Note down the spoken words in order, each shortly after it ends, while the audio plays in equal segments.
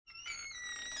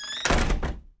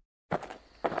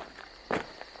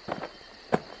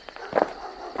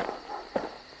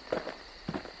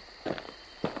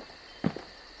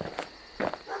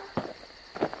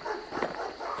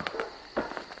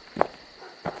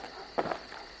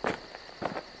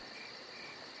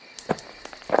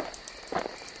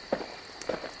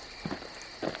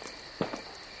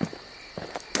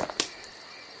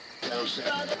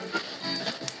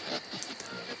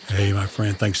my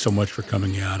friend. Thanks so much for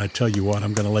coming out. I tell you what,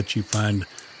 I'm going to let you find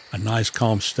a nice,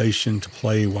 calm station to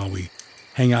play while we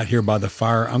hang out here by the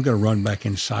fire. I'm going to run back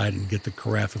inside and get the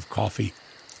carafe of coffee.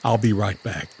 I'll be right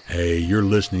back. Hey, you're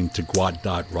listening to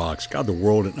Gwot Rocks, God, the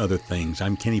World, and Other Things.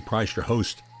 I'm Kenny Price, your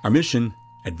host. Our mission,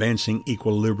 advancing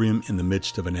equilibrium in the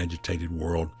midst of an agitated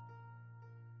world.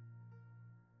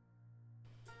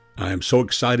 I am so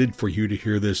excited for you to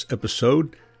hear this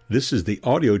episode. This is the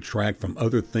audio track from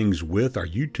Other Things With, our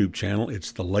YouTube channel.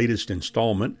 It's the latest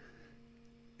installment,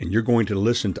 and you're going to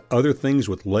listen to Other Things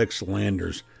with Lex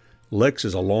Landers. Lex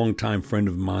is a longtime friend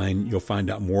of mine. You'll find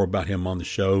out more about him on the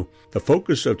show. The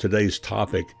focus of today's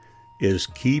topic is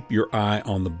keep your eye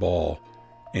on the ball,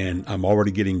 and I'm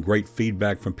already getting great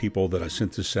feedback from people that I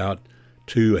sent this out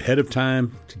to ahead of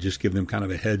time to just give them kind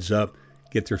of a heads up,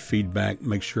 get their feedback,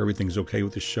 make sure everything's okay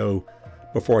with the show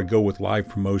before I go with live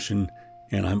promotion.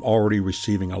 And I'm already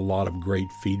receiving a lot of great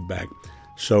feedback.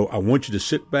 So I want you to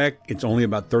sit back. It's only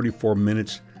about 34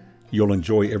 minutes. You'll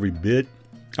enjoy every bit.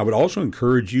 I would also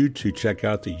encourage you to check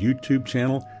out the YouTube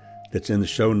channel that's in the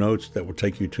show notes that will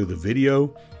take you to the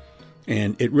video.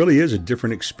 And it really is a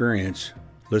different experience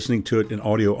listening to it in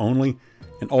audio only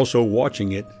and also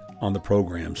watching it on the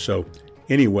program. So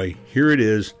anyway, here it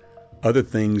is, Other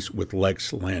Things with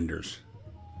Lex Landers.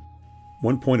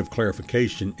 One point of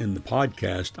clarification, in the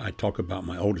podcast, I talk about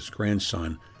my oldest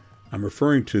grandson. I'm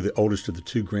referring to the oldest of the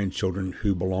two grandchildren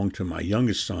who belong to my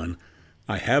youngest son.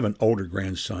 I have an older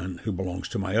grandson who belongs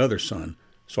to my other son,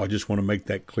 so I just want to make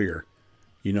that clear.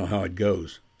 You know how it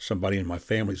goes. Somebody in my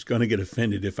family is going to get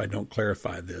offended if I don't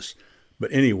clarify this.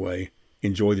 But anyway,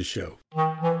 enjoy the show.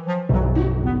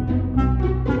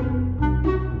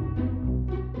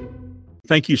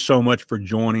 Thank you so much for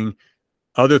joining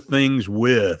Other Things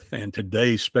With, and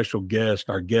today's special guest,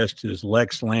 our guest is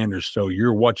Lex Landers. So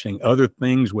you're watching Other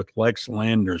Things with Lex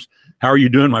Landers. How are you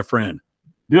doing, my friend?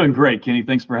 Doing great, Kenny.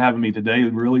 Thanks for having me today.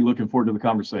 Really looking forward to the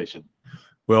conversation.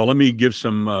 Well, let me give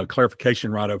some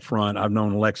clarification right up front. I've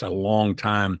known Lex a long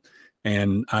time,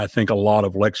 and I think a lot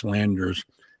of Lex Landers.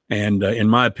 And in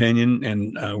my opinion,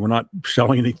 and we're not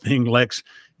selling anything, Lex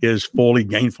is fully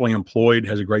gainfully employed,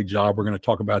 has a great job. We're going to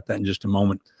talk about that in just a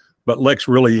moment. But Lex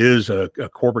really is a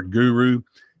corporate guru.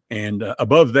 And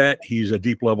above that, he's a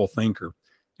deep level thinker.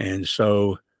 And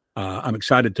so I'm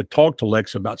excited to talk to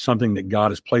Lex about something that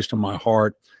God has placed on my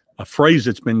heart, a phrase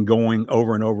that's been going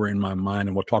over and over in my mind.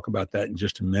 And we'll talk about that in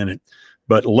just a minute.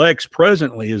 But Lex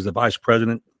presently is the vice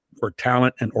president for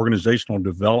talent and organizational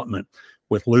development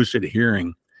with Lucid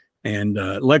Hearing. And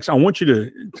Lex, I want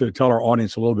you to tell our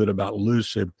audience a little bit about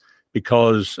Lucid,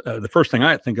 because the first thing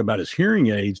I think about is hearing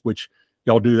aids, which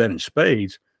y'all do that in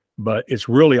spades, but it's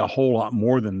really a whole lot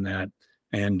more than that.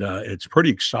 And it's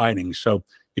pretty exciting. So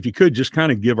if you could just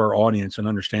kind of give our audience an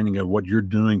understanding of what you're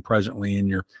doing presently in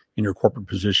your corporate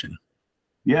position.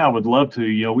 Yeah, I would love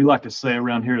to. We like to say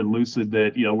around here at Lucid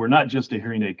that, we're not just a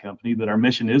hearing aid company, that our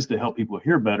mission is to help people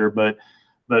hear better, but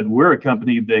we're a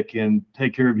company that can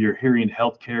take care of your hearing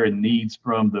healthcare and needs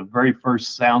from the very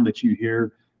first sound that you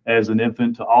hear as an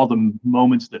infant to all the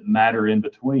moments that matter in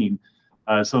between.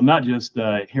 So not just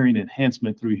hearing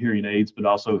enhancement through hearing aids, but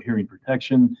also hearing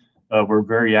protection. We're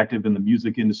very active in the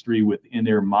music industry with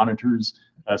in-ear monitors.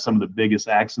 Some of the biggest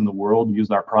acts in the world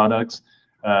use our products.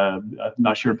 I'm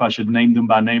not sure if I should name them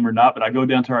by name or not, but I go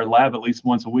down to our lab at least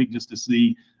once a week just to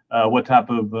see what type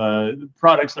of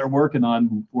products they're working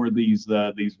on for these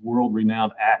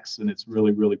world-renowned acts, and it's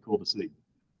really, really cool to see.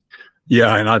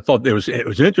 Yeah, and I thought it was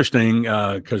interesting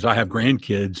because I have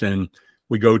grandkids, and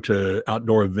we go to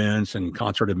outdoor events and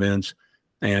concert events,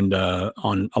 and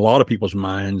on a lot of people's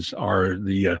minds are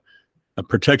the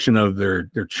protection of their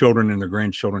children and their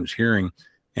grandchildren's hearing.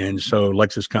 And so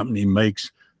Lex's company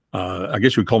makes, I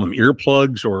guess we call them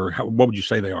earplugs, or what would you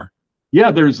say they are?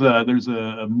 Yeah, there's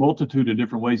a multitude of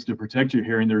different ways to protect your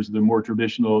hearing. There's the more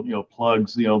traditional,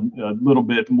 plugs, a little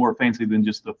bit more fancy than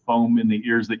just the foam in the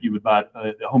ears that you would buy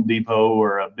at Home Depot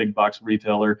or a big box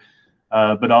retailer.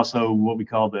 But also what we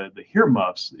call the hear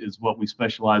muffs is what we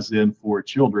specialize in for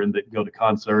children that go to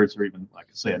concerts or even, like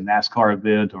I say, a NASCAR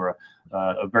event or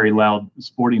a very loud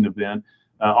sporting event,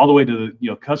 all the way to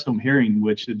custom hearing,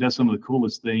 which it does some of the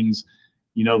coolest things.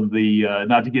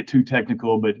 Not to get too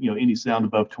technical, but any sound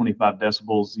above 25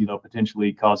 decibels,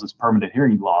 potentially causes permanent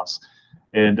hearing loss,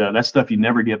 and that stuff you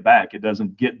never get back. It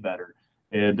doesn't get better.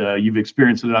 And you've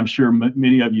experienced it, I'm sure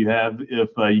many of you have. If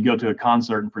you go to a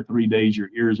concert and for 3 days your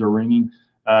ears are ringing,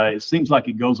 it seems like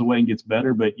it goes away and gets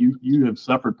better, but you have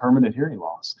suffered permanent hearing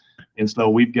loss. And so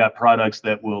we've got products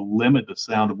that will limit the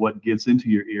sound of what gets into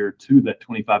your ear to that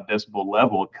 25 decibel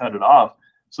level, cut it off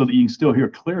so that you can still hear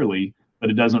clearly, but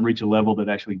it doesn't reach a level that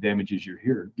actually damages your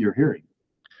hearing.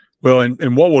 Well,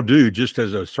 and what we'll do, just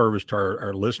as a service to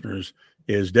our listeners,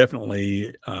 is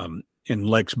definitely in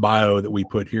Lex bio that we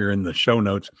put here in the show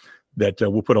notes, that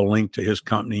we'll put a link to his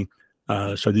company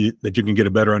so that you can get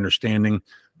a better understanding.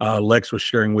 Lex was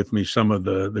sharing with me some of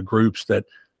the groups that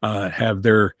have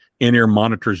their in-ear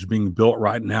monitors being built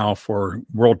right now for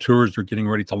world tours they're getting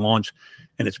ready to launch,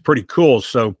 and it's pretty cool.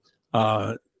 So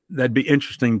that'd be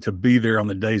interesting to be there on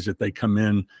the days that they come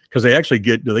in, because they actually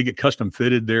do they get custom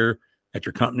fitted there at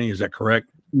your company? Is that correct?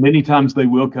 Many times they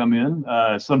will come in.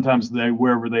 Sometimes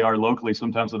wherever they are locally,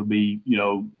 sometimes it'll be,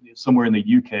 somewhere in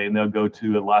the UK, and they'll go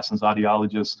to a licensed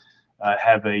audiologist,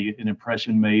 have an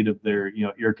impression made of their,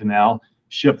 ear canal,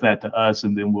 ship that to us,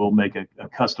 and then we'll make a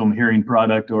custom hearing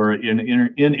product or an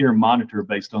in-ear monitor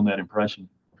based on that impression.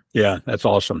 Yeah, that's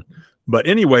awesome. But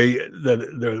anyway,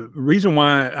 the reason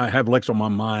why I have Lex on my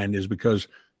mind is because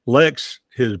Lex,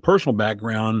 his personal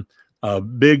background,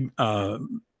 big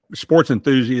sports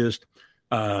enthusiast.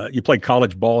 You played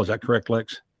college ball, is that correct,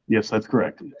 Lex? Yes, that's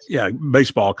correct. Yeah,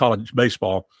 college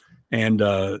baseball. And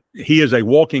he is a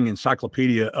walking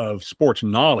encyclopedia of sports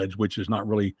knowledge, which is not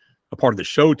really a part of the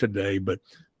show today, but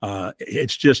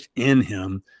it's just in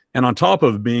him. And on top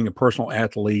of being a personal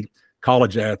athlete,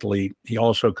 college athlete, he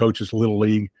also coaches Little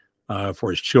League for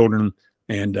his children,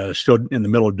 and still in the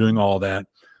middle of doing all that.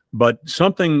 But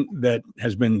something that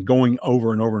has been going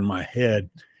over and over in my head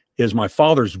is my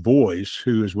father's voice,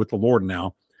 who is with the Lord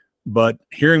now, but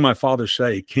hearing my father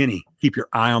say, "Kenny, keep your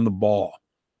eye on the ball."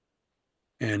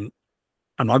 And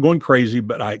I'm not going crazy,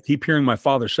 but I keep hearing my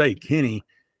father say, "Kenny,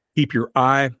 keep your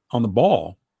eye on the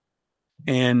ball."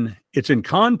 And it's in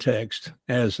context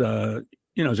as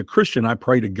as a Christian, I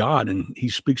pray to God and he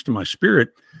speaks to my spirit,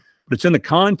 but it's in the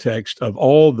context of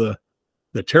all the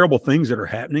terrible things that are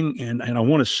happening. And I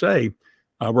want to say,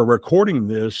 we're recording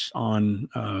this on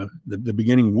the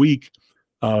beginning week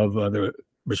of the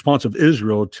response of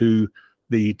Israel to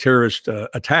the terrorist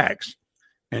attacks.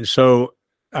 And so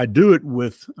I do it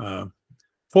with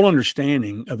full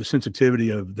understanding of the sensitivity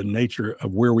of the nature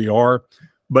of where we are.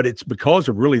 But it's because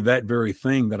of really that very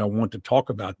thing that I want to talk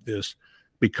about this,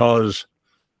 because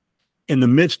in the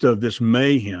midst of this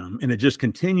mayhem, and it just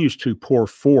continues to pour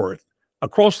forth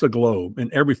across the globe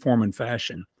in every form and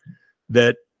fashion,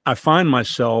 that I find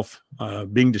myself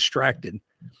being distracted.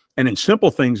 And in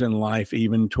simple things in life,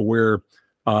 even to where,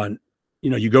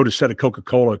 you go to set a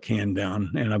Coca-Cola can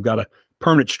down, and I've got a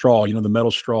permanent straw, the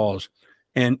metal straws.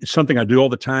 And it's something I do all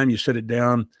the time. You set it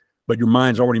down, but your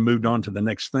mind's already moved on to the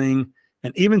next thing.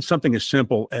 And even something as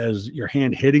simple as your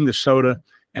hand hitting the soda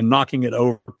and knocking it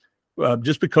over,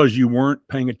 just because you weren't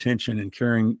paying attention and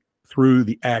carrying through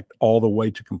the act all the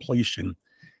way to completion.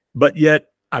 But yet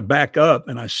I back up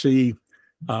and I see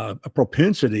a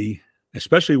propensity,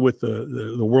 especially with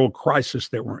the world crisis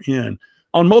that we're in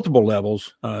on multiple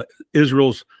levels,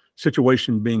 Israel's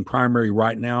situation being primary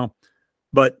right now.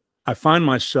 But I find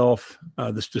myself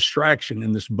this distraction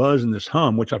and this buzz and this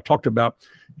hum, which I've talked about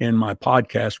in my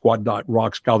podcast, Squat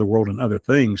Rocks, God, the World, and Other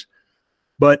Things.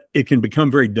 But it can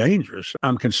become very dangerous.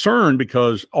 I'm concerned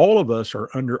because all of us are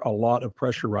under a lot of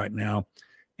pressure right now,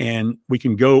 and we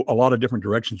can go a lot of different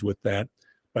directions with that.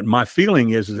 But my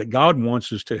feeling is that God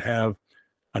wants us to have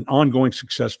an ongoing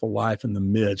successful life in the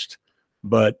midst.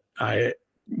 But I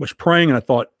was praying and I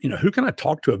thought, who can I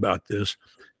talk to about this?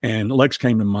 And Lex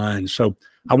came to mind. So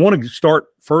I want to start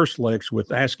first, Lex,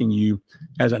 with asking you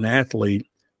as an athlete,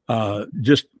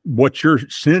 just what your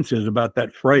sense is about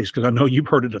that phrase, because I know you've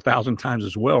heard it 1,000 times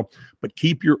as well, but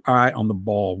keep your eye on the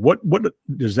ball. What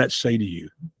does that say to you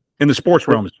in the sports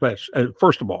realm, especially,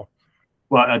 first of all?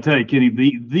 Well, I tell you, Kenny,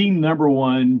 the number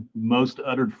one most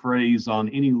uttered phrase on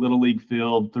any Little League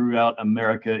field throughout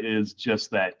America is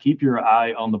just that: keep your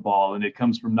eye on the ball. And it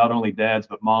comes from not only dads,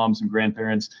 but moms and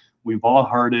grandparents. We've all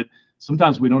heard it.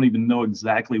 Sometimes we don't even know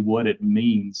exactly what it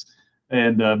means.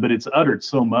 And but it's uttered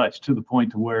so much to the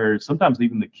point to where sometimes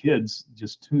even the kids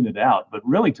just tune it out. But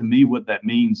really, to me, what that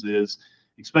means is,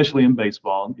 especially in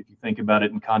baseball, if you think about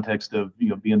it in context of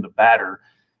being the batter,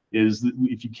 is that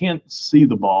if you can't see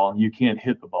the ball, you can't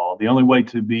hit the ball. The only way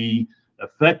to be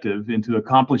effective and to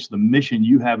accomplish the mission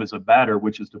you have as a batter,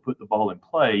 which is to put the ball in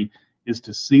play, is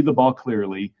to see the ball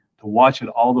clearly, to watch it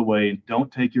all the way, and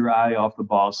don't take your eye off the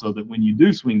ball, so that when you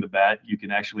do swing the bat, you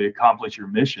can actually accomplish your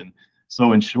mission.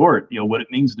 So in short, what it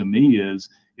means to me is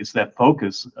it's that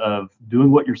focus of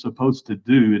doing what you're supposed to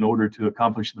do in order to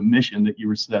accomplish the mission that you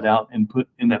were set out and put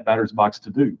in that batter's box to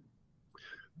do.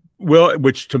 Well,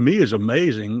 which to me is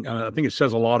amazing. I think it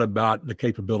says a lot about the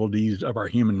capabilities of our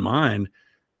human mind,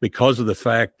 because of the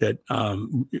fact that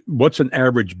what's an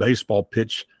average baseball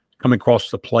pitch coming across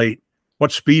the plate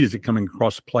What speed is it coming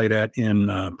across the plate at in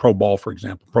pro ball, for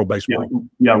example, pro baseball?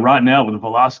 Yeah. Right now, with the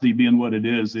velocity being what it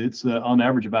is, it's on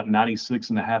average about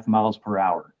 96.5 miles per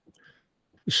hour.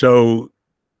 So,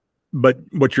 but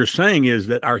what you're saying is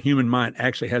that our human mind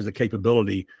actually has the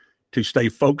capability to stay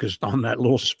focused on that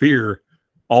little sphere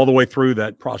all the way through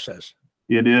that process.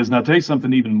 It is. And I'll tell you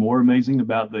something even more amazing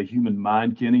about the human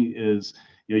mind, Kenny, is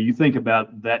you think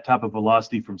about that type of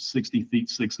velocity from 60 feet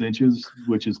 6 inches,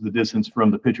 which is the distance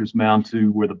from the pitcher's mound to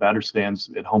where the batter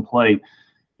stands at home plate.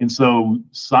 And so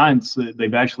science,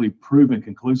 they've actually proven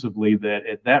conclusively that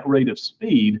at that rate of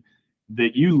speed,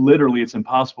 that you literally, it's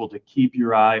impossible to keep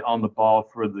your eye on the ball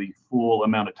for the full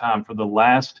amount of time. For the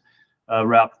last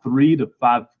about 3 to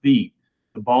 5 feet,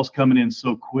 the ball's coming in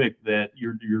so quick that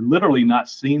you're literally not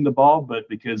seeing the ball, but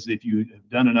because if you have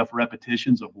done enough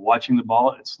repetitions of watching the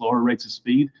ball at slower rates of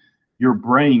speed, your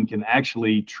brain can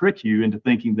actually trick you into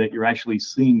thinking that you're actually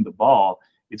seeing the ball.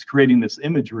 It's creating this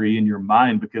imagery in your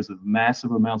mind because of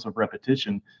massive amounts of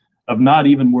repetition of not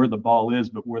even where the ball is,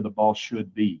 but where the ball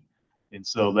should be. And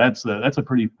so that's a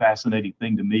pretty fascinating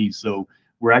thing to me. So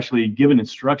we're actually given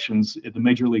instructions at the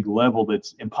major league level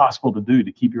that's impossible to do,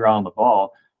 to keep your eye on the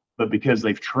ball. But because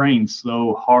they've trained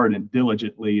so hard and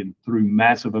diligently and through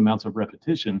massive amounts of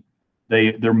repetition,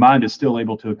 their mind is still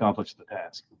able to accomplish the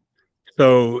task.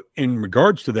 So in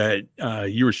regards to that,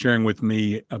 you were sharing with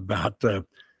me about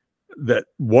that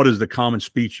what is the common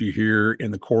speech you hear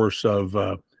in the course of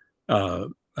a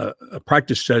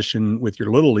practice session with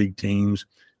your little league teams.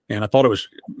 And I thought it was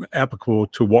applicable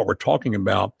to what we're talking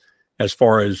about as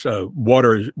far as what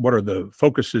are the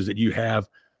focuses that you have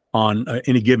on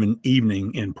any given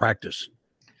evening in practice.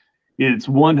 It's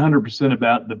 100%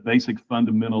 about the basic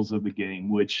fundamentals of the game,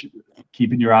 which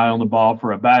keeping your eye on the ball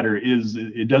for a batter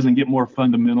it doesn't get more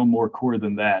fundamental, more core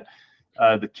than that.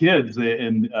 The kids,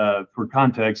 and for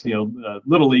context,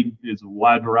 Little League is a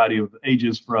wide variety of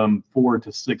ages from 4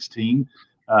 to 16.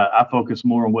 I focus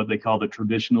more on what they call the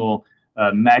traditional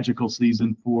magical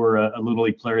season for a Little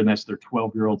League player, and that's their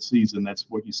 12-year-old season. That's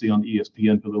what you see on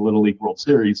ESPN for the Little League World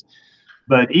Series.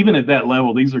 But even at that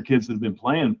level, these are kids that have been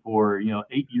playing for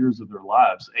 8 years of their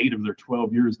lives. 8 of their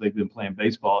 12 years they've been playing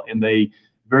baseball, and they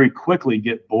very quickly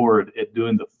get bored at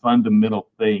doing the fundamental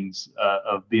things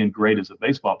of being great as a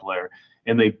baseball player.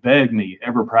 And they beg me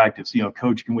every practice,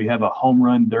 Coach, can we have a home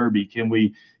run derby? Can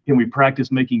we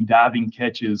practice making diving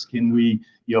catches? Can we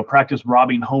practice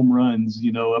robbing home runs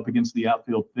up against the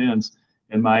outfield fence?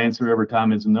 And my answer every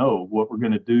time is no. What we're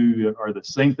going to do are the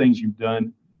same things you've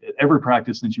done at every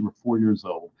practice since you were 4 years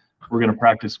old. We're going to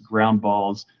practice ground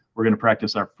balls. We're going to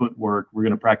practice our footwork. We're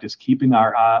going to practice keeping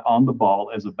our eye on the ball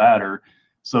as a batter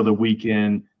so that we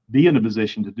can be in a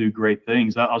position to do great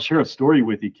things. I'll share a story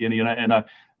with you, Kenny, and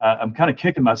I'm kind of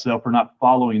kicking myself for not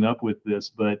following up with this,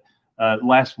 but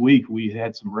last week we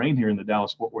had some rain here in the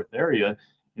Dallas-Fort Worth area.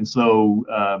 And so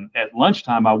at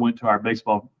lunchtime, I went to our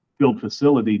baseball field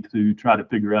facility to try to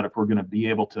figure out if we're going to be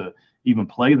able to even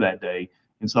play that day.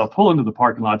 And so I pull into the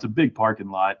parking lot. It's a big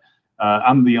parking lot.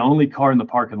 I'm the only car in the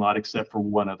parking lot except for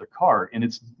one other car. And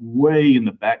it's way in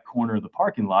the back corner of the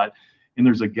parking lot. And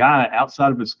there's a guy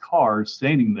outside of his car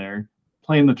standing there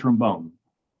playing the trombone.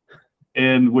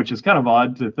 And which is kind of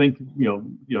odd to think,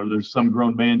 there's some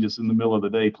grown man just in the middle of the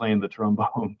day playing the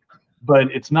trombone.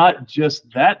 But it's not just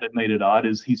that made it odd,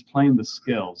 is he's playing the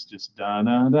scales, just da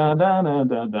da da da da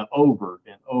da da over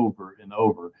and over and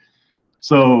over.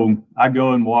 So I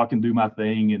go and walk and do my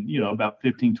thing. And, about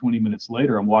 15, 20 minutes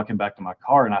later, I'm walking back to my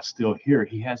car and I still hear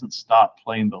he hasn't stopped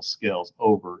playing those scales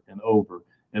over and over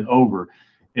and over.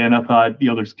 And I thought,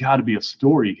 there's got to be a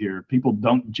story here. People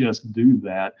don't just do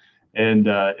that. And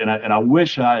I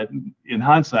wish I, in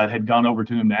hindsight, had gone over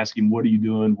to him and asked him, what are you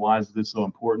doing? Why is this so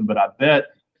important? But I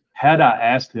bet had I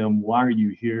asked him, why are you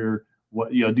here?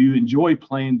 What, do you enjoy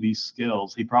playing these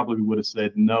scales? He probably would have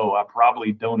said, no, I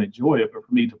probably don't enjoy it. But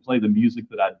for me to play the music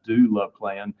that I do love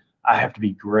playing, I have to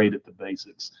be great at the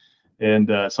basics. And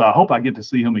so I hope I get to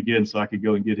see him again so I could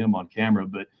go and get him on camera.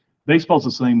 But baseball's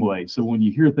the same way. So when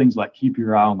you hear things like keep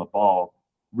your eye on the ball,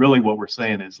 really what we're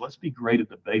saying is let's be great at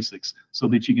the basics so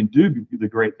that you can do the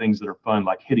great things that are fun,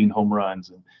 like hitting home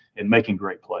runs and making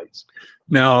great plays.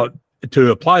 Now,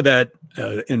 to apply that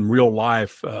in real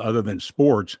life, other than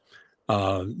sports,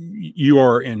 you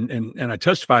are, and I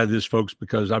testify to this, folks,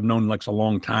 because I've known Lex a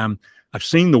long time. I've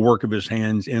seen the work of his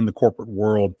hands in the corporate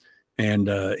world, and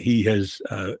he has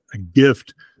a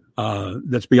gift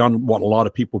that's beyond what a lot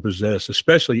of people possess,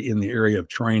 especially in the area of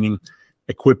training,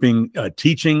 equipping,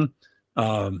 teaching.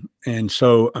 And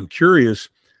so I'm curious,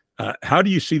 how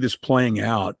do you see this playing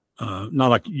out? Not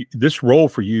like this role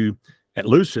for you at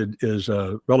Lucid is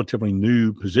a relatively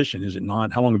new position, is it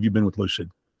not? How long have you been with Lucid?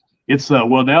 It's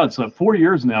well, now it's 4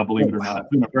 years now, believe it or not. It's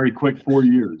been a very quick 4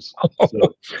 years.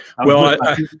 So I was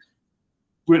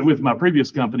with my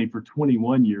previous company for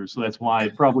 21 years, so that's why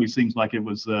it probably seems like it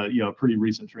was a pretty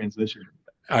recent transition.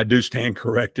 I do stand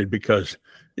corrected because,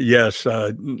 yes,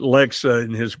 Lex,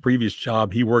 in his previous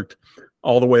job, he worked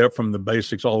all the way up from the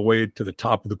basics all the way to the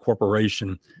top of the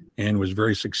corporation and was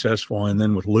very successful. And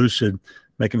then with Lucid,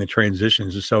 making the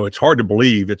transitions. So it's hard to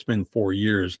believe it's been 4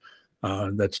 years.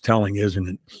 That's telling, isn't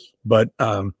it? But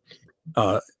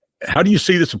how do you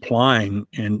see this applying?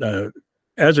 And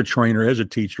as a trainer, as a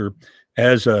teacher,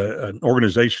 as an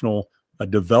organizational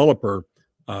developer,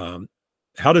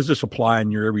 how does this apply in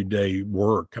your everyday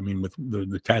work? I mean, with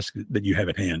the task that you have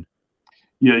at hand.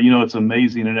 Yeah, it's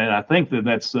amazing. And I think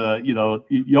that's,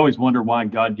 you always wonder why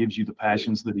God gives you the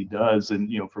passions that he does.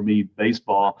 And, for me,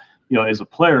 baseball, as a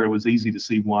player, it was easy to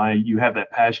see why you have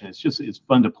that passion. It's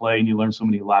fun to play and you learn so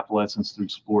many life lessons through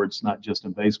sports, not just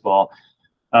in baseball.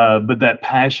 But that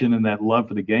passion and that love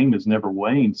for the game has never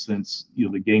waned since,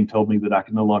 the game told me that I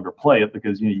could no longer play it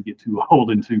because, you get too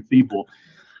old and too feeble.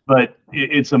 But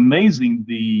it's amazing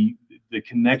the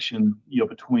connection,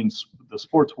 between the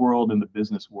sports world and the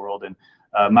business world. And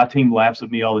my team laughs at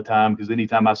me all the time because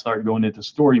anytime I start going into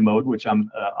story mode, which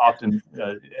I'm often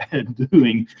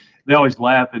doing, they always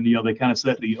laugh and, they kind of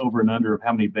set the over and under of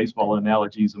how many baseball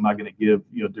analogies am I going to give,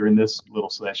 during this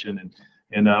little session.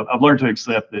 And I've learned to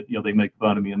accept that, they make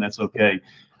fun of me and that's okay.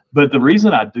 But the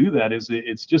reason I do that is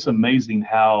it's just amazing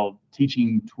how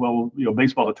teaching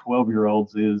baseball to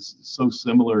 12-year-olds is so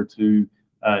similar to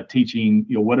teaching,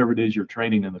 whatever it is you're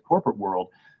training in the corporate world.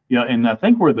 And I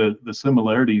think where the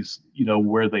similarities,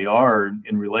 where they are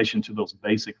in relation to those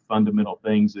basic fundamental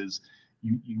things is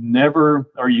you never,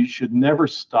 or you should never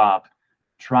stop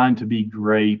trying to be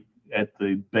great at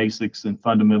the basics and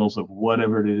fundamentals of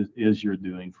whatever it is you're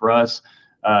doing. For us,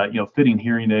 fitting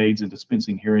hearing aids and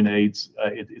dispensing hearing aids,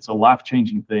 it's a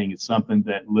life-changing thing. It's something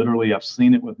that literally I've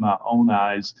seen it with my own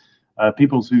eyes.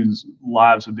 People whose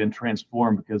lives have been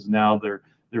transformed because now they're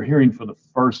hearing for the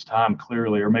first time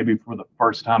clearly, or maybe for the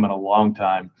first time in a long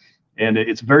time. And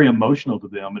it's very emotional to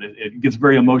them. And it gets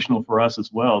very emotional for us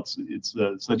as well. It's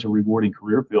such a rewarding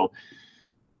career field.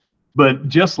 But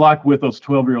just like with those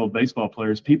 12-year-old baseball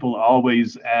players, people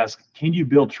always ask, can you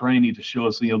build training to show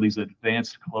us, these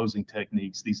advanced closing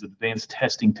techniques, these advanced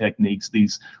testing techniques,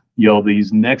 these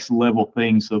next level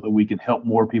things so that we can help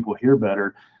more people hear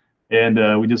better?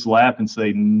 And we just laugh and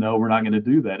say, no, we're not going to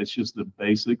do that. It's just the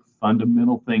basic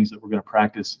fundamental things that we're going to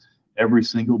practice every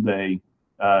single day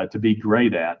to be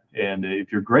great at. And if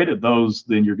you're great at those,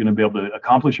 then you're going to be able to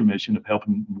accomplish your mission of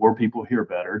helping more people hear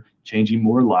better, changing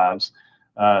more lives.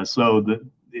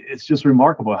 It's just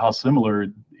remarkable how similar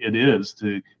it is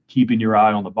to keeping your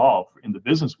eye on the ball. In the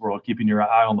business world, keeping your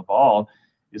eye on the ball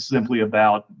is simply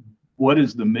about what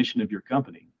is the mission of your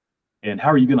company and how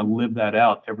are you going to live that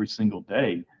out every single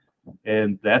day.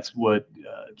 And that's what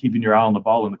keeping your eye on the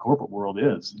ball in the corporate world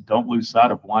is. Don't lose sight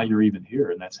of why you're even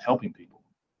here, and that's helping people.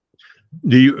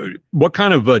 What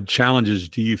kind of challenges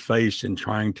do you face in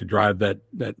trying to drive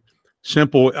that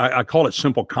simple, I call it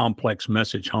simple, complex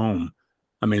message home?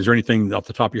 I mean, is there anything off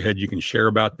the top of your head you can share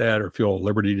about that or feel at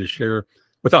liberty to share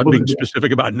without being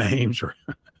specific about names? Or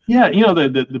Yeah,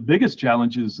 the biggest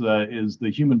challenge is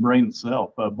the human brain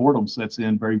itself. Boredom sets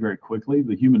in very, very quickly.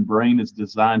 The human brain is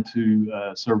designed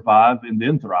to survive and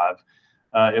then thrive.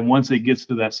 And once it gets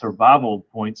to that survival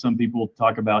point, some people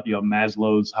talk about,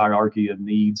 Maslow's hierarchy of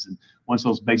needs. And once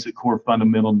those basic core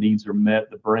fundamental needs are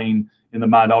met, the brain and the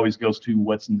mind always goes to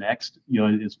what's next,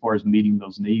 as far as meeting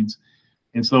those needs.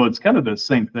 And so it's kind of the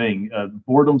same thing.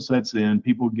 Boredom sets in.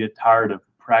 People get tired of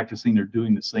practicing or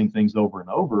doing the same things over and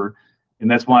over. And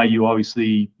that's why you always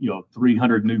see,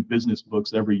 300 new business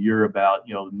books every year about,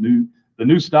 the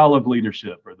new style of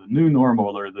leadership or the new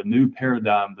normal or the new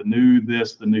paradigm, the new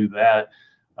this, the new that.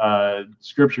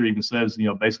 Scripture even says,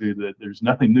 basically that there's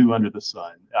nothing new under the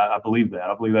sun. I believe that.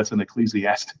 I believe that's in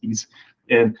Ecclesiastes.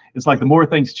 And it's like the more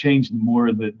things change, the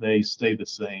more that they stay the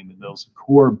same. And those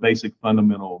core basic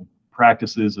fundamental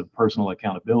practices of personal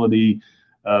accountability,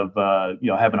 of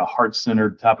having a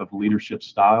heart-centered type of leadership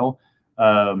style.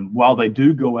 While they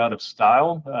do go out of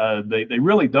style, they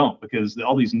really don't, because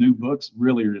all these new books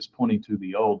really are just pointing to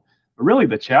the old. But really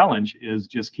the challenge is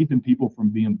just keeping people from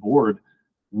being bored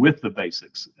with the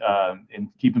basics and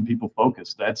keeping people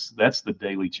focused. That's the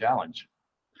daily challenge.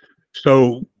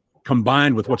 So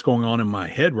combined with what's going on in my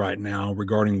head right now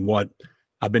regarding what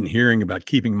I've been hearing about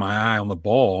keeping my eye on the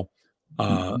ball,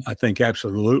 I think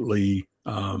absolutely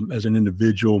as an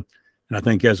individual, and I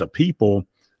think as a people,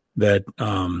 that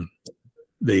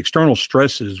the external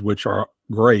stresses, which are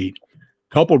great,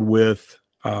 coupled with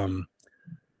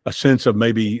a sense of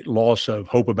maybe loss of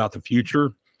hope about the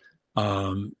future,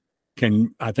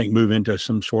 can, I think, move into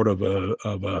some sort of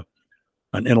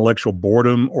an intellectual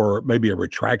boredom, or maybe a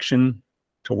retraction,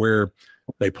 to where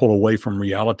they pull away from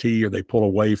reality, or they pull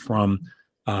away from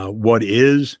what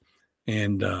is.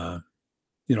 And, a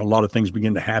lot of things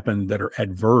begin to happen that are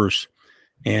adverse.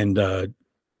 And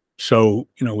so,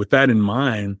 with that in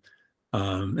mind,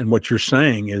 and what you're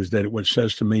saying is that what it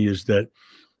says to me is that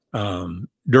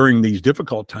during these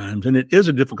difficult times, and it is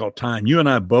a difficult time, you and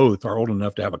I both are old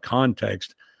enough to have a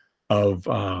context of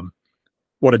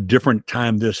what a different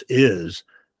time this is.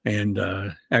 And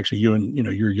actually,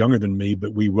 you're younger than me,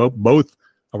 but we both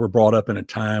were brought up in a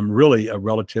time, really a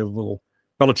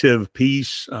relative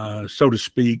peace, so to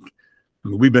speak. I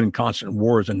mean, we've been in constant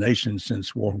war as a nation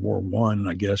since World War I,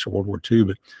 I guess, or World War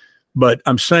II. But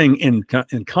I'm saying in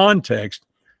context,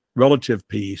 relative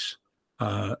peace.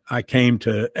 I came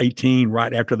to 18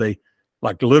 right after they,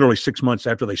 like literally 6 months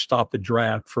after they stopped the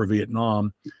draft for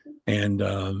Vietnam. And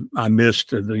I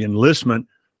missed the enlistment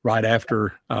right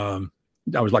after. I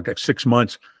was like 6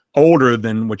 months older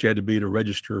than what you had to be to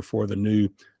register for the new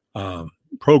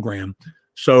program.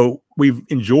 So we've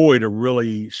enjoyed a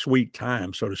really sweet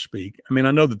time, so to speak. I mean,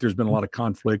 I know that there's been a lot of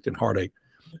conflict and heartache,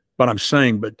 but I'm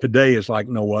saying, but today is like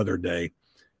no other day.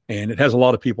 And it has a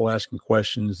lot of people asking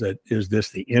questions that, is this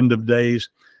the end of days?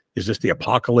 Is this the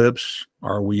apocalypse?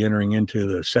 Are we entering into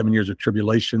the 7 years of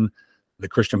tribulation the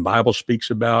Christian Bible speaks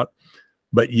about?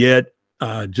 But yet,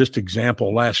 just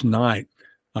example, last night,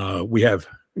 we have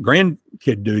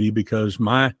grandkid duty because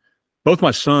both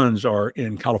my sons are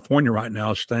in California right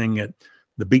now, staying at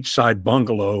the beachside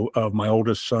bungalow of my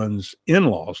oldest son's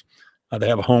in-laws. They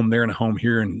have a home there and a home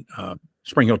here in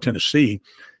Spring Hill, Tennessee.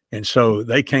 And so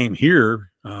they came here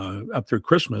up through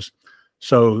Christmas.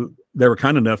 So they were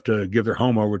kind enough to give their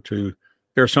home over to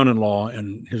their son-in-law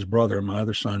and his brother and my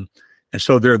other son. And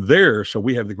so they're there. So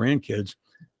we have the grandkids.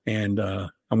 And I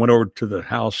went over to the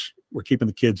house. We're keeping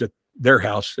the kids at their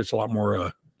house. It's a lot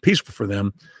more peaceful for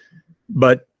them.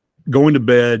 But going to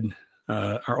bed,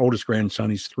 our oldest grandson,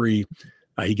 he's 3,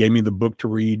 he gave me the book to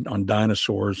read on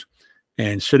dinosaurs,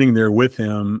 and sitting there with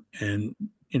him, and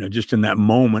just in that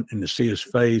moment, and to see his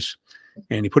face,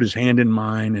 and he put his hand in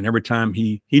mine, and every time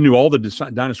he knew all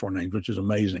the dinosaur names, which is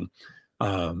amazing,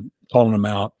 calling them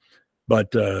out.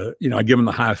 But I give him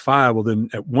the high five. Well, then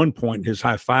at one point, his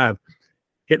high five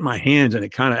hit my hands, and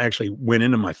it kind of actually went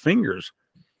into my fingers,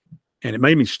 and it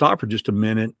made me stop for just a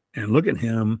minute and look at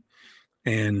him.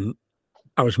 And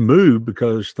I was moved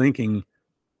because thinking,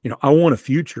 I want a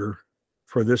future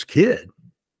for this kid,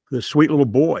 this sweet little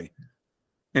boy.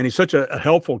 And he's such a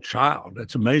helpful child.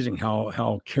 It's amazing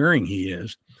how caring he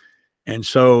is. And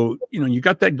so, you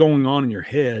got that going on in your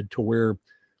head to where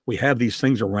we have these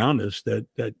things around us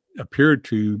that appear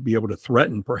to be able to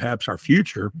threaten perhaps our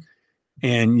future.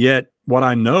 And yet what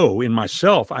I know in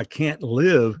myself, I can't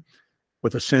live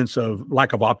with a sense of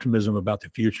lack of optimism about the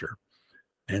future.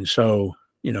 And so,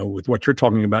 with what you're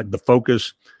talking about, the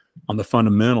focus on the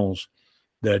fundamentals,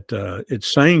 that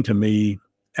it's saying to me,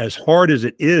 as hard as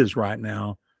it is right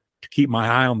now to keep my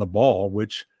eye on the ball,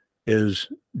 which is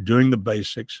doing the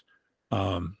basics,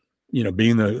 being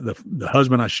the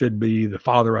husband I should be, the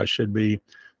father I should be,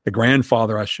 the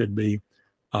grandfather I should be,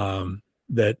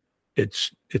 that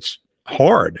it's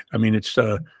hard. I mean, it's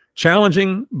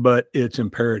challenging, but it's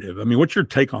imperative. I mean, what's your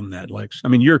take on that, Lex? I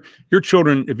mean, your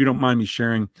children, if you don't mind me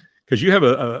sharing, because you have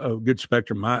a good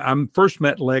spectrum. I first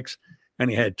met Lex, and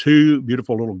he had 2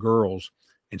 beautiful little girls,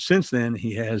 and since then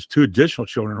he has 2 additional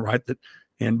children. Right?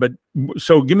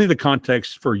 So give me the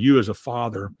context for you as a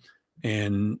father,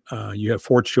 and you have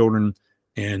 4 children,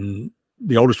 and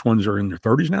the oldest ones are in their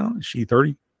 30s now. Is she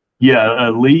 30? Yeah,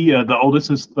 Lee, the oldest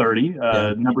is 30.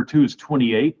 Number 2 is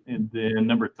 28, and then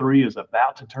number 3 is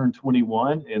about to turn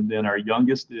 21, and then our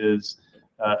youngest is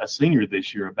a senior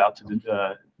this year, about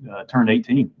to turn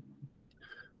 18.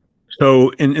 So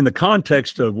in the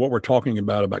context of what we're talking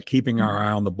about keeping our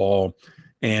eye on the ball,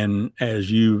 and as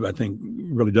you, I think,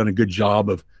 really done a good job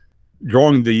of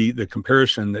drawing the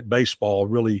comparison that baseball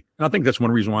really, and I think that's one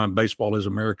reason why baseball is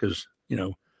America's,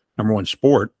 number one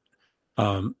sport.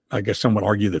 I guess some would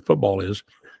argue that football is,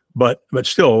 but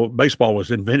still baseball was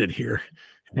invented here.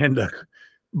 And,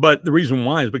 but the reason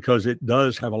why is because it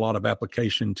does have a lot of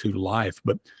application to life.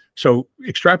 But so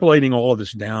extrapolating all of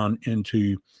this down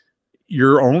into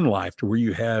your own life, to where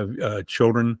you have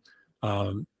children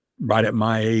right at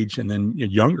my age, and then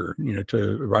younger,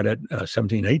 to right at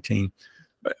 17, 18.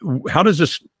 How does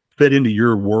this fit into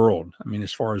your world? I mean,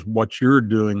 as far as what you're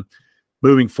doing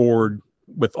moving forward,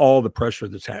 with all the pressure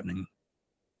that's happening.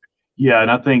 Yeah,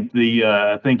 and I think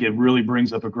I think it really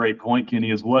brings up a great point, Kenny,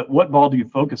 is what ball do you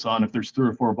focus on if there's 3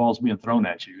 or 4 balls being thrown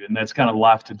at you? And that's kind of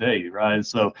life today, right?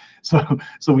 So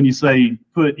when you say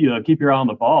keep your eye on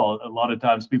the ball, a lot of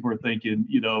times people are thinking,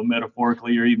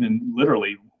 metaphorically or even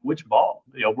literally, which ball?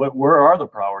 Where are the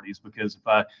priorities? Because if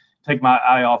I take my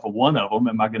eye off of one of them,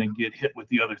 am I going to get hit with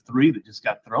the other 3 that just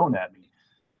got thrown at me?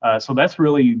 So that's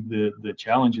really the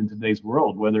challenge in today's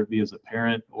world, whether it be as a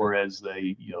parent or as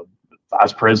a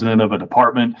vice president of a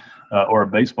department or a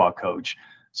baseball coach.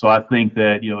 So I think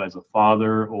that as a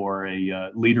father or a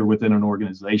leader within an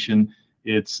organization,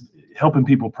 it's helping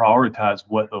people prioritize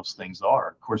what those things are.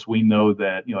 Of course, we know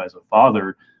that as a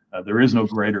father, there is no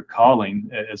greater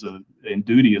calling and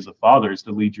duty as a father is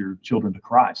to lead your children to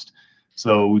Christ.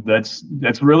 So that's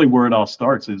really where it all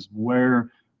starts, is where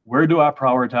do I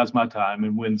prioritize my time?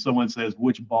 And when someone says,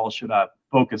 which ball should I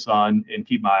focus on and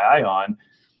keep my eye on,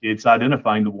 it's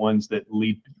identifying the ones that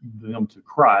lead them to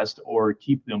Christ or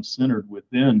keep them centered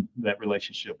within that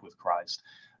relationship with Christ.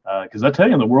 Because I tell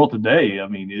you, in the world today, I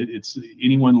mean, it's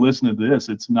anyone listening to this,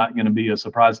 it's not going to be a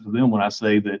surprise to them when I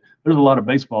say that there's a lot of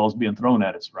baseballs being thrown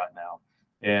at us right now.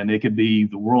 And it could be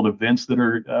the world events that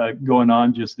are going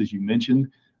on, just as you mentioned.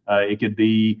 It could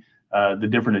be the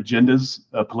different agendas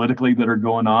politically that are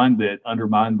going on that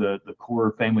undermine the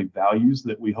core family values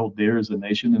that we hold dear as a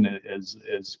nation and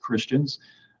as Christians.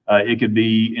 It could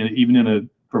be even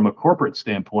from a corporate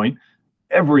standpoint.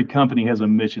 Every company has a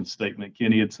mission statement,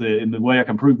 Kenny. And the way I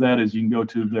can prove that is you can go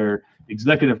to their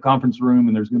executive conference room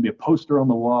and there's going to be a poster on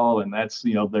the wall, and that's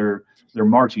their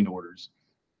marching orders.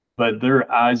 But their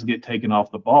eyes get taken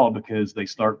off the ball because they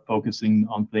start focusing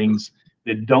on things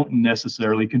that don't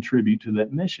necessarily contribute to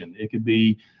that mission. It could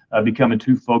be becoming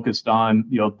too focused on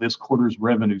this quarter's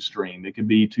revenue stream. It could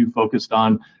be too focused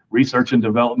on research and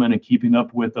development and keeping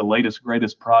up with the latest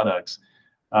greatest products.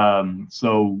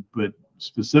 But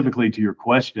specifically to your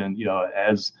question,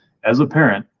 as a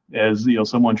parent, as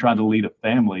someone trying to lead a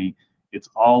family, it's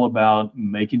all about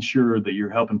making sure that you're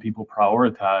helping people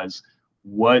prioritize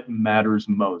what matters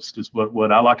most. Is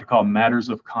what I like to call matters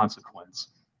of consequence.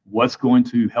 What's going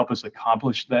to help us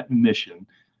accomplish that mission?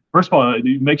 First of all,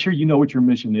 make sure you know what your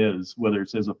mission is, whether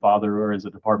it's as a father or as a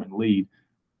department lead,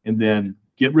 and then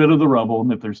get rid of the rubble.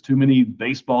 And if there's too many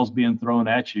baseballs being thrown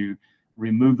at you,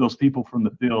 remove those people from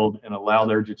the field and allow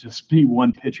there to just be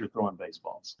one pitcher throwing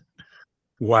baseballs.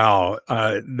 Wow.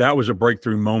 That was a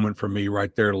breakthrough moment for me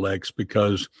right there, Lex,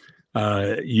 because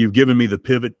you've given me the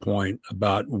pivot point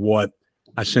about what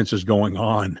I sense is going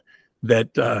on,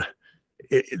 that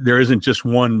there isn't just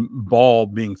one ball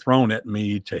being thrown at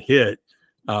me to hit.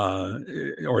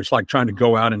 Or it's like trying to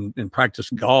go out and practice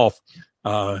golf,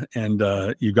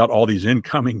 and you've got all these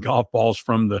incoming golf balls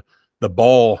from the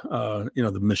ball,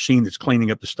 the machine that's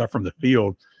cleaning up the stuff from the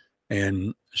field.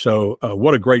 And so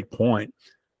what a great point,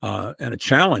 and a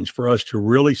challenge for us to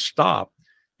really stop.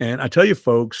 And I tell you,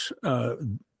 folks,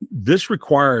 this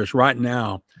requires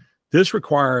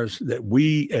that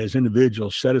we as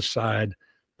individuals set aside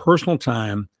personal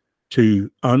time to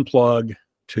unplug,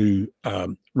 to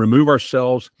remove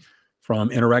ourselves from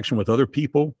interaction with other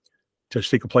people, to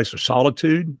seek a place of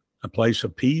solitude, a place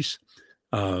of peace,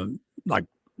 like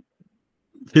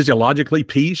physiologically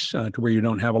peace, to where you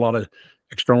don't have a lot of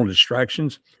external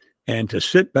distractions, and to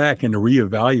sit back and to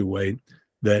reevaluate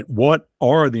that what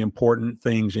are the important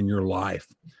things in your life.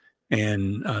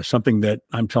 And something that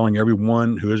I'm telling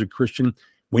everyone who is a Christian,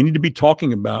 we need to be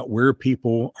talking about where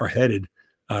people are headed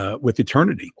with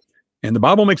eternity. And the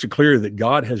Bible makes it clear that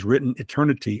God has written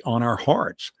eternity on our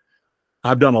hearts.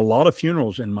 I've done a lot of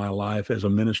funerals in my life as a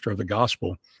minister of the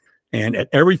gospel. And at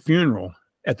every funeral,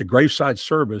 at the graveside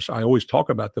service, I always talk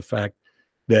about the fact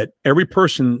that every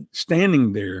person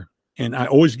standing there, and I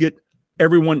always get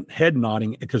everyone head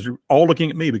nodding because they're all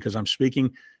looking at me because I'm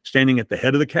standing at the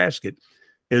head of the casket,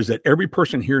 is that every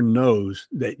person here knows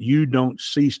that you don't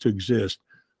cease to exist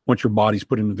once your body's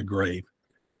put into the grave,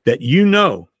 that you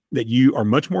know that you are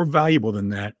much more valuable than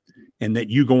that, and that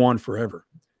you go on forever.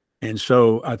 And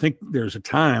so I think there's a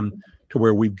time to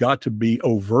where we've got to be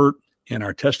overt in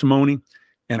our testimony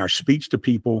and our speech to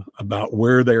people about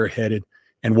where they're headed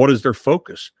and what is their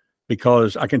focus.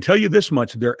 Because I can tell you this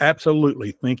much, they're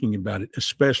absolutely thinking about it,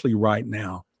 especially right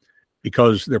now,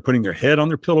 because they're putting their head on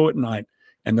their pillow at night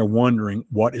and they're wondering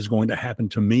what is going to happen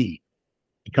to me.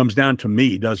 It comes down to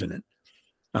me, doesn't it?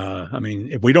 I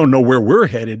mean, if we don't know where we're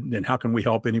headed, then how can we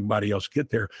help anybody else get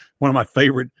there? One of my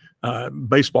favorite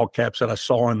baseball caps that I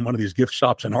saw in one of these gift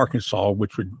shops in Arkansas,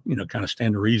 which would, kind of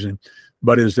stand to reason,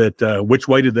 but is that which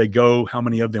way did they go? How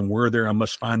many of them were there? I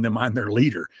must find them. I'm their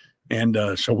leader. And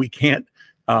so we can't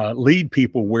lead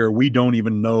people where we don't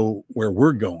even know where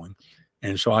we're going.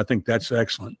 And so I think that's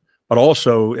excellent. But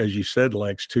also, as you said,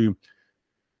 Lex, to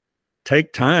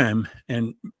take time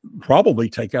and probably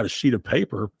take out a sheet of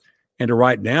paper and to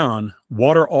write down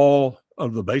what are all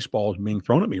of the baseballs being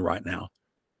thrown at me right now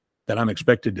that I'm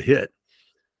expected to hit.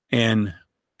 And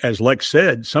as Lex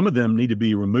said, some of them need to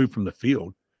be removed from the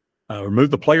field, remove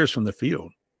the players from the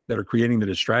field that are creating the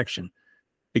distraction.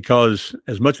 Because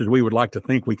as much as we would like to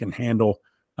think we can handle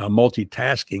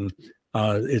multitasking,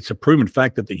 it's a proven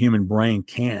fact that the human brain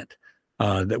can't,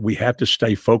 that we have to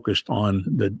stay focused on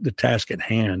the task at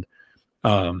hand.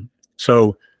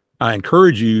 So I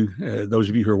encourage you, those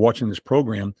of you who are watching this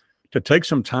program, to take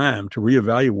some time to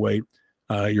reevaluate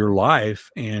your life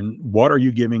and what are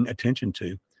you giving attention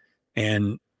to.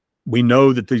 And we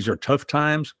know that these are tough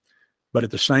times, but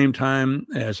at the same time,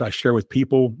 as I share with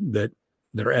people that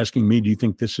are asking me, do you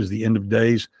think this is the end of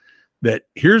days? That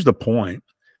here's the point.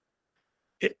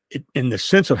 In the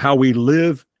sense of how we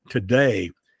live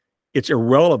today, it's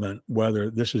irrelevant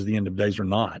whether this is the end of days or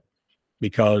not,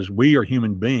 because we are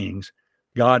human beings.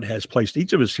 God has placed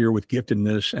each of us here with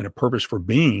giftedness and a purpose for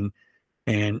being,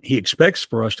 and he expects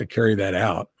for us to carry that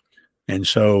out. And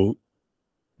so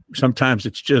sometimes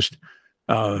it's just,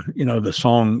 the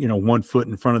song, one foot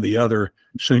in front of the other,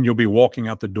 soon you'll be walking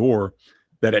out the door.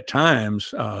 That at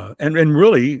times, and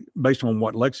really based on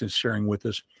what Lex is sharing with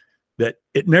us, that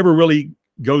it never really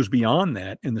goes beyond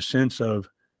that in the sense of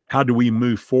how do we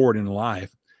move forward in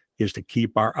life is to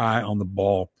keep our eye on the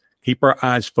ball, keep our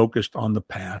eyes focused on the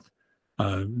path.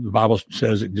 The Bible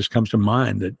says, it just comes to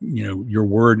mind that, your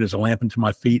word is a lamp unto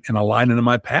my feet and a light unto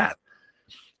my path.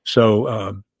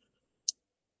 So,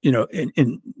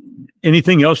 in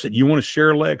anything else that you want to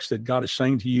share, Lex, that God is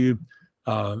saying to you?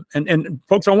 And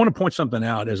folks, I want to point something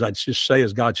out as I just say,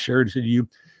 as God shared it to you,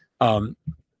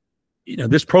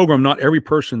 this program, not every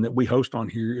person that we host on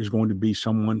here is going to be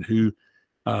someone who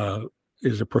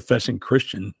is a professing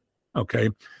Christian. Okay.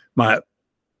 My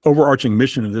overarching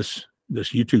mission of this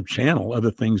YouTube channel,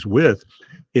 Other Things With,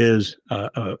 is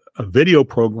a video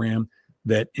program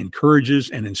that encourages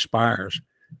and inspires.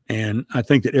 And I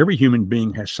think that every human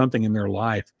being has something in their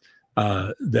life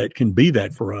that can be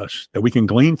that for us, that we can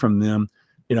glean from them,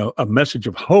 a message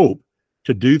of hope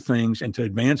to do things and to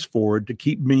advance forward, to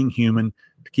keep being human,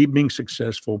 to keep being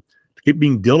successful, to keep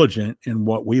being diligent in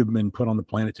what we have been put on the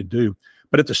planet to do.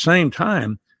 But at the same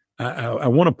time, I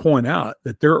want to point out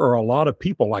that there are a lot of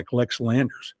people like Lex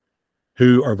Landers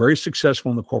who are very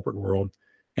successful in the corporate world,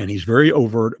 and he's very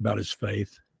overt about his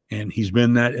faith, and he's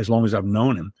been that as long as I've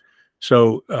known him.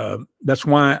 So that's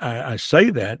why I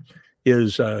say that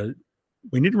is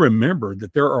we need to remember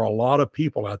that there are a lot of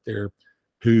people out there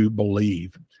who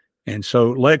believe. And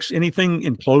so, Lex, anything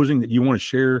in closing that you want to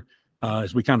share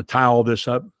as we kind of tie all this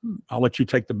up? I'll let you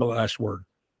take the last word.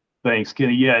 Thanks,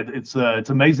 Kenny. Yeah, it's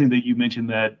amazing that you mentioned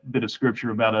that bit of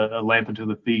scripture about a lamp unto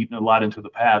the feet and a light unto the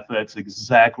path. That's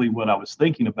exactly what I was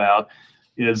thinking about.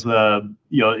 Is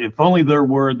if only there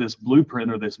were this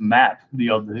blueprint or this map,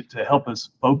 to help us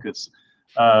focus.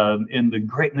 And the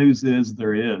great news is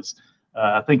there is.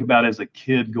 I think about as a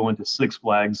kid going to Six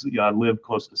Flags. I live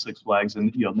close to Six Flags,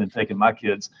 and then taking my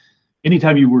kids.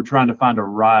 Anytime you were trying to find a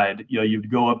ride,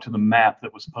 you'd go up to the map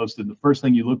that was posted. The first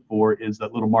thing you look for is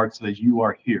that little mark that says you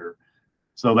are here.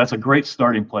 So that's a great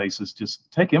starting place. Is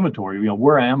just take inventory.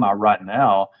 Where am I right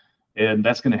now? And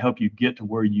that's going to help you get to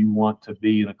where you want to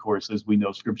be. And of course, as we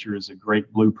know, Scripture is a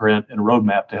great blueprint and a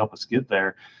roadmap to help us get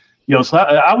there. So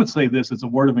I would say this as a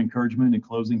word of encouragement in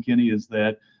closing, Kenny, is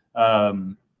that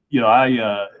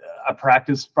I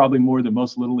practice probably more than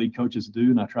most Little League coaches do,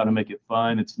 and I try to make it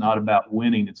fun. It's not about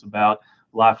winning. It's about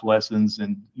life lessons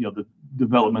and, the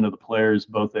development of the players,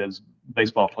 both as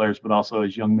baseball players, but also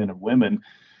as young men and women,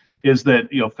 is that,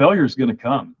 failure is going to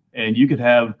come. And you could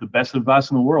have the best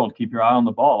advice in the world, keep your eye on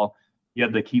the ball,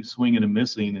 yet they keep swinging and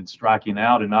missing and striking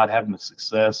out and not having the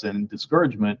success, and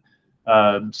discouragement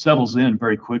settles in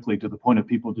very quickly to the point of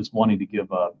people just wanting to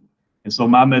give up. And so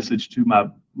my message to my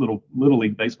little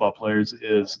league baseball players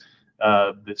is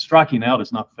that striking out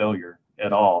is not failure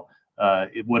at all.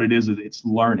 What it is it's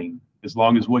learning. As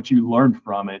long as what you learn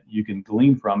from it, you can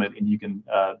glean from it, and you can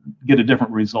get a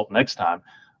different result next time.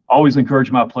 Always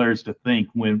encourage my players to think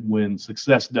when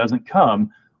success doesn't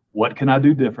come, what can I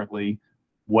do differently?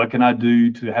 What can I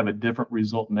do to have a different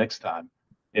result next time?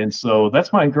 And so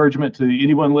that's my encouragement to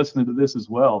anyone listening to this as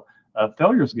well.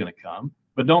 Failure is going to come,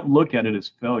 but don't look at it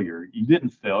as failure. You didn't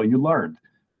fail, you learned.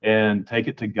 And take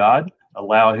it to God,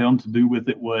 allow him to do with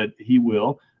it what he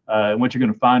will. And what you're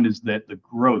going to find is that the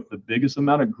growth, the biggest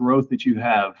amount of growth that you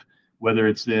have, whether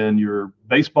it's in your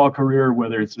baseball career,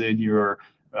 whether it's in your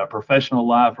professional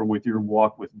life or with your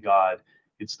walk with God.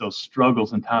 It's those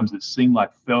struggles and times that seem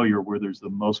like failure where there's the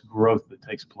most growth that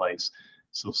takes place.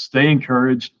 So stay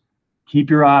encouraged, keep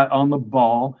your eye on the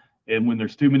ball, and when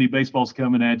there's too many baseballs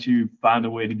coming at you, find a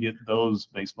way to get those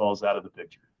baseballs out of the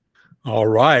picture. All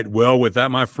right. Well, with that,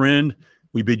 my friend,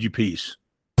 we bid you peace.